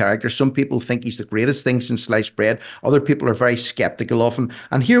polarizing character. Some people think he's the greatest thing since sliced bread. Other people are very skeptical of him.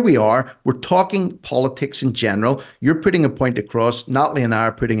 And here we are, we're talking politics in general. You're putting a point across, Natalie and I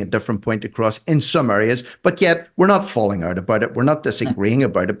are putting a different point across in some areas, but yet we're not falling out about it. We're not disagreeing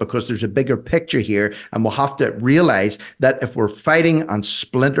about it because there's a bigger picture here, and we'll have to realize that if we're fighting and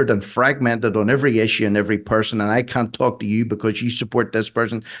splintered and fragmented on every issue and every person, and I can't talk to you because you support this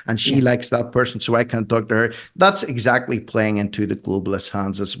person and she likes that person, so I can't talk to her, that's exactly playing into the globalist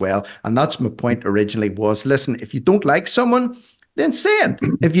hands as well. And that's my point originally was, listen, if you don't like someone, then say it.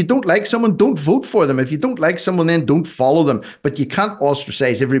 If you don't like someone, don't vote for them. If you don't like someone, then don't follow them. But you can't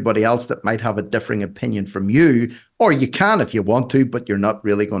ostracize everybody else that might have a differing opinion from you. Or you can if you want to, but you're not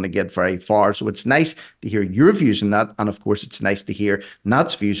really going to get very far. So it's nice to hear your views on that. And of course, it's nice to hear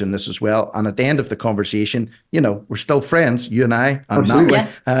Nat's views on this as well. And at the end of the conversation, you know, we're still friends, you and I, and Natalie,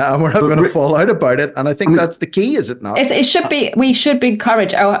 and we're not going to fall out about it. And I think that's the key, is it not? It should be. We should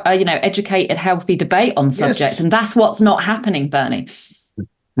encourage our, educated, healthy debate on subjects, and that's what's not happening, Bernie.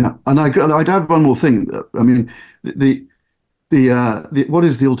 Yeah, and I'd add one more thing. I mean, the what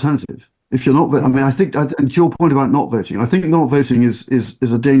is the alternative? If you're not, I mean, I think, and to your point about not voting, I think not voting is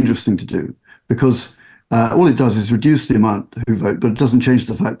a dangerous thing to do, because all it does is reduce the amount who vote, but it doesn't change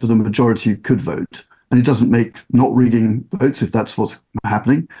the fact that a majority could vote, and it doesn't make not reading votes, if that's what's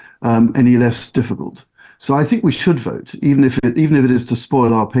happening, any less difficult. So I think we should vote, even if it is to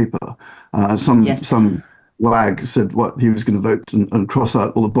spoil our paper. Some wag said what he was going to vote and cross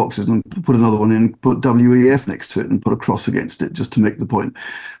out all the boxes and put another one in, put WEF next to it and put a cross against it just to make the point.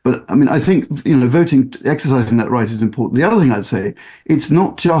 But I mean, I think, voting, exercising that right is important. The other thing I'd say, it's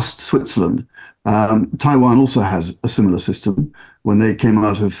not just Switzerland. Taiwan also has a similar system. When they came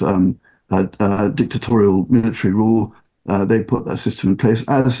out of dictatorial military rule, they put that system in place,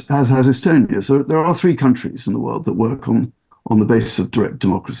 as has Estonia. So there are 3 countries in the world that work on the basis of direct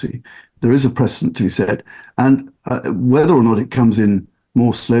democracy. There is a precedent to be set, and whether or not it comes in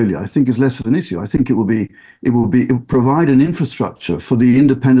more slowly, I think, is less of an issue. I think it will provide an infrastructure for the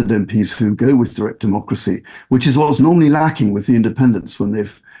independent MPs who go with direct democracy, which is what's normally lacking with the independents when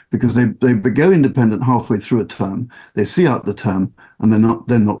they've because they go independent halfway through a term, they see out the term, and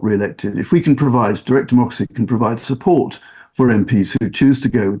they're not re-elected. If we can provide, direct democracy can provide support for MPs who choose to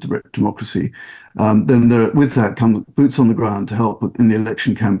go with direct democracy, then with that come boots on the ground to help in the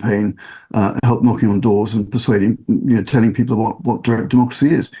election campaign, help knocking on doors and persuading, telling people what direct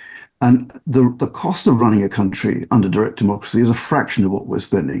democracy is. And the cost of running a country under direct democracy is a fraction of what we're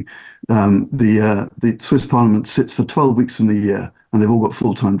spending. The Swiss Parliament sits for 12 weeks in the year, and they've all got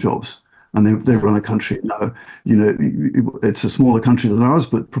full-time jobs, and they run a country. Now, it's a smaller country than ours,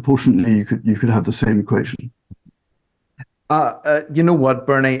 but proportionately, you could have the same equation. You know what,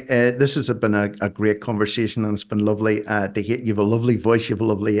 Bernie? This has been a great conversation, and it's been lovely to hear. You have a lovely voice, you have a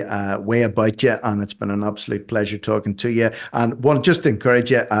lovely way about you, and it's been an absolute pleasure talking to you. And want to just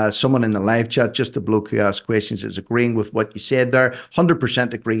encourage you, someone in the live chat, just a bloke who asked questions, is agreeing with what you said there.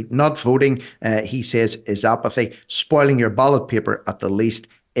 100% agree. Not voting, he says, is apathy. Spoiling your ballot paper at the least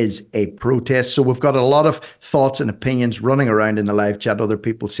is a protest. So we've got a lot of thoughts and opinions running around in the live chat. Other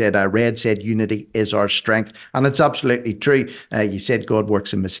people said, Red said, unity is our strength. And it's absolutely true. You said God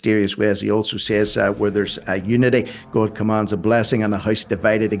works in mysterious ways. He also says where there's unity, God commands a blessing, and a house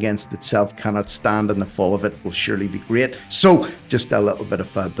divided against itself cannot stand, and the fall of it will surely be great. So just a little bit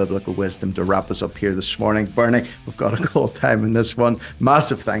of biblical wisdom to wrap us up here this morning. Bernie, we've got a call time in this one.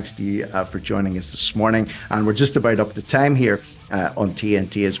 Massive thanks to you for joining us this morning. And we're just about up to time here on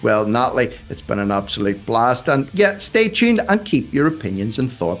TNT as well. Natalie, it's been an absolute blast. And yeah, stay tuned and keep your opinions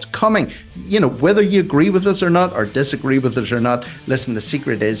and thoughts coming. Whether you agree with us or not, or disagree with us or not, listen, the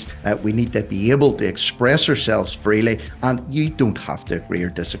secret is we need to be able to express ourselves freely, and you don't have to agree or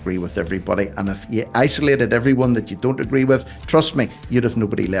disagree with everybody. And if you isolated everyone that you don't agree with, trust me, you'd have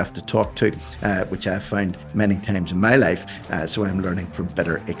nobody left to talk to, which I've found many times in my life. So I'm learning from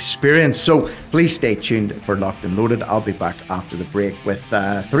bitter experience. So please stay tuned for Locked and Loaded. I'll be back after the break with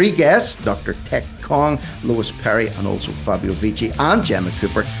 3 guests, Dr. Tech Kong, Lois Perry, and also Fabio Vici and Gemma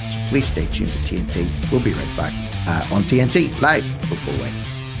Cooper. So please stay tuned to TNT. We'll be right back on TNT Live. Don't go away.